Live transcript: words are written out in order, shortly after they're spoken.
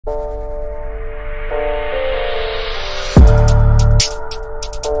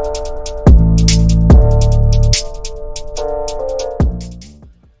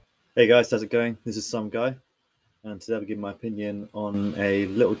Hey guys, how's it going? This is Some Guy, and today I'll give my opinion on a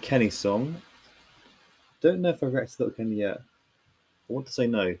Little Kenny song. Don't know if I've reacted to Little Kenny yet. I want to say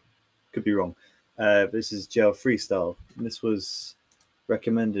no, could be wrong. But this is Jail Freestyle, and this was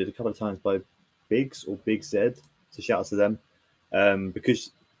recommended a couple of times by Biggs or Big Z. So shout out to them,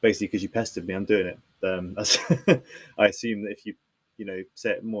 because you pestered me, I'm doing it. I assume that if you say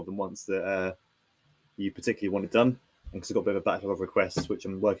it more than once that you particularly want it done. And because I've got a bit of a backlog of requests, which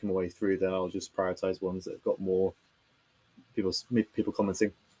I'm working my way through, then I'll just prioritize ones that have got more people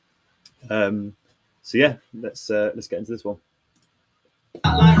commenting. So yeah, let's get into this one.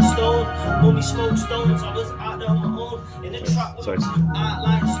 Like stone, mommy smoked stones. I was out there on my own in the trap with my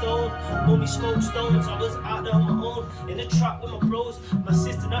like stone, mommy smoked stones. I was out there on my own in the trap with my bros. My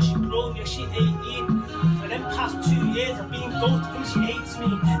sister now she grown, yeah she 18. For them past 2 years I've been ghosted, think she hates me.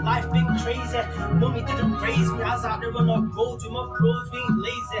 Life been crazy, mommy didn't raise me. I was out there on the road with my bros, we ain't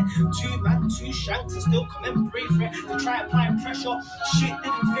lazy. Two man, two shanks, I still come and brave for it. They try applying pressure, shit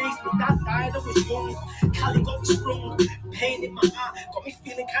didn't face me. Dad died, I was young. Cali got me sprung, pain in my heart, got me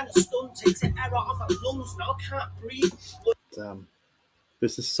feeling kind of stunned. Takes an error on my lungs, now I can't breathe. Damn,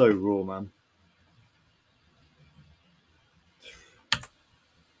 this is so raw, man.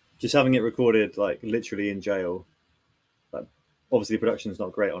 Just having it recorded like literally in jail. Like, obviously, the production's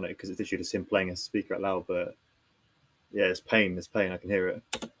not great on it because it's literally just him playing a speaker out loud. But yeah, it's pain. It's pain. I can hear it.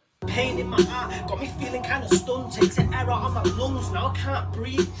 Pain in my heart, got me feeling kind of stunned. Takes an error on my lungs, now I can't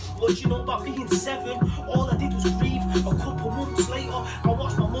breathe. What you know about being 7? All I did was grieve. A couple months later, I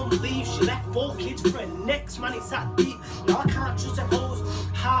watched my mum leave. She left 4 kids for her next, man, it's that deep. Now I can't trust them hoes,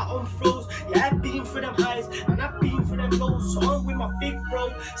 heart unfroze. Yeah, I've been for them highs, and I've been for them lows. So I'm with my big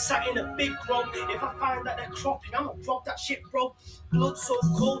bro, sat in a big row. If I find that they're cropping, I'ma drop that shit, bro. Blood so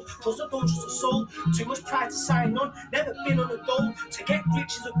cold, cause I don't trust a soul. Too much pride to sign on, never been on a goal. To get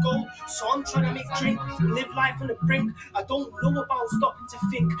rich is a goal. So I'm trying to make drink, live life on the brink. I don't know about stopping to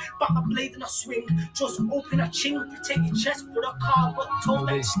think. Back my blade and I swing. Just open a chink, protect your chest, but I can't but told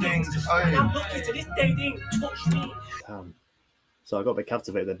that it stings. And I'm lucky to this day they ain't touched me. Damn. So I got a bit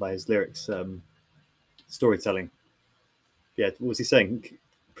captivated by his lyrics, storytelling. Yeah, what was he saying?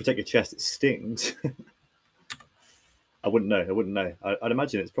 Protect your chest, it stings. I wouldn't know. I wouldn't know. I'd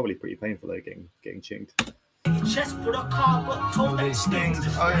imagine it's probably pretty painful though, getting chinked. Your chest, but I can't but told that it stings.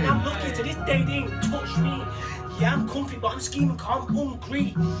 And I'm lucky to this day they ain't touched me. Yeah, I'm comfy, but I'm scheming cause I'm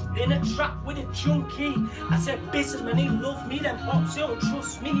hungry. In a trap with a junkie. I said, businessman, they love me. Them box, they don't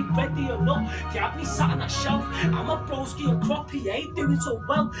trust me. Ready or not, they have me sat on that shelf. I'm a broski, a crappie, I ain't doing so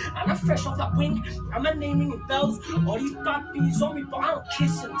well. And I'm fresh off that wing. I'm a name ringing bells. All these bad bees on me, but I don't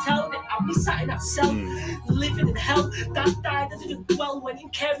kiss and tell. They have me sat in that cell, living in hell. Dad died, I didn't dwell when in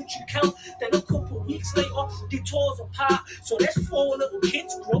care with you, Kel. Then a couple weeks later, they tore us apart. So there's 4 little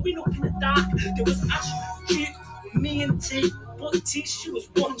kids growing up in the dark. There was Ash, Duke, me and T, but T, she was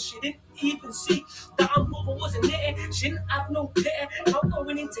 1, she didn't even see that her mother wasn't there. She didn't have no pity, not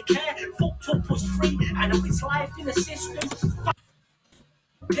going into care. Fucked up was free, and now it's life in the system.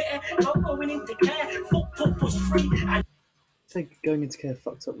 Not going into care, fucked up was free. And Say going into care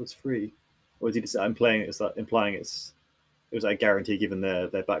fucked up was free, or did he say I'm playing it? It's like implying it was like a guarantee given their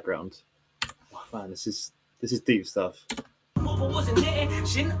background. Oh, man, this is deep stuff. mother wasn't there,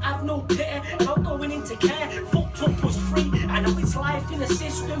 she didn't have no pity, not going into care. Fucked up was free, and now it's life in the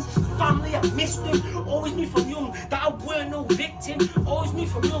system. Family, I missed them. Always knew from young that I weren't no victim. Always knew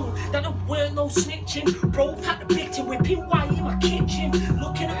from young that I weren't no snitching. Bro, packed the victim, whipping white in my kitchen.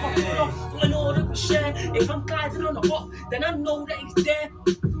 Looking at my brother, I know that we share. If I'm gliding on the rock, then I know that he's there.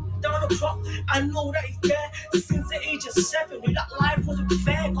 Down the clock, I know that he's there. Since the age of 7, knew that life wasn't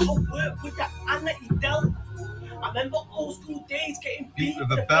fair. Gotta work with that hand that he dealt. I remember old school days getting beat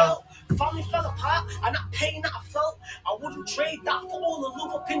with a belt. Family fell apart, and that pain that I felt, I wouldn't trade that for all the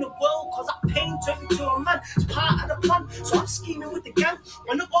love up in the world. Cause that pain turned me to a man. It's part of the plan. So I'm scheming with the gang.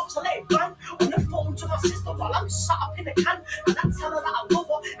 On the box, I let it bang. On the phone to my sister while I'm sat up in the can. And I tell her that I love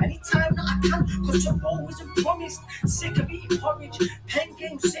her anytime that I can. Cause tomorrow isn't promised. Sick of eating porridge. Pen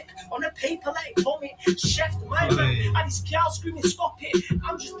game sick. On the paper, let it vomit. Chef, my man. And this girl screaming, stop it.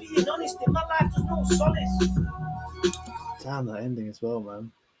 I'm just being honest. In my life, there's no solace. Damn, that ending as well,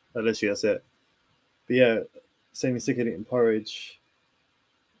 man. Literally, that's it. But yeah, saying he's sick of eating porridge.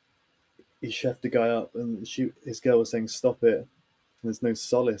 He chefed the guy up, and his girl was saying, "Stop it." And there's no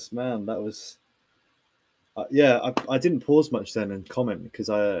solace, man. That was, yeah. I didn't pause much then and comment because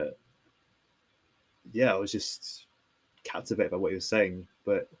I was just captivated by what he was saying.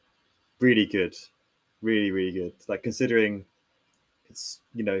 But really good, really good. Like considering it's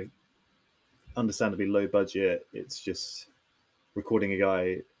understandably low budget. It's just recording a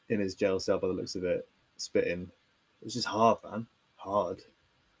guy in his jail cell by the looks of it, spitting. It was just hard, man. Hard.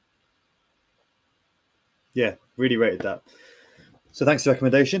 Yeah, really rated that. So thanks for the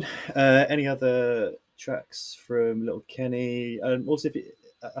recommendation. Any other tracks from Little Kenny? And also,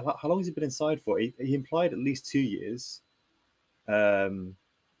 how long has he been inside for? He implied at least 2 years.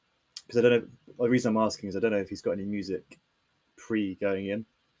 Because I don't know. The reason I'm asking is I don't know if he's got any music pre going in.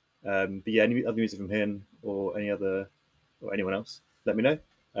 But yeah, any other music from him or any other or anyone else, let me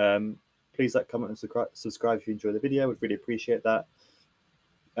know. Please like, comment, and subscribe if you enjoy the video. We'd really appreciate that.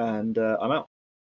 And I'm out.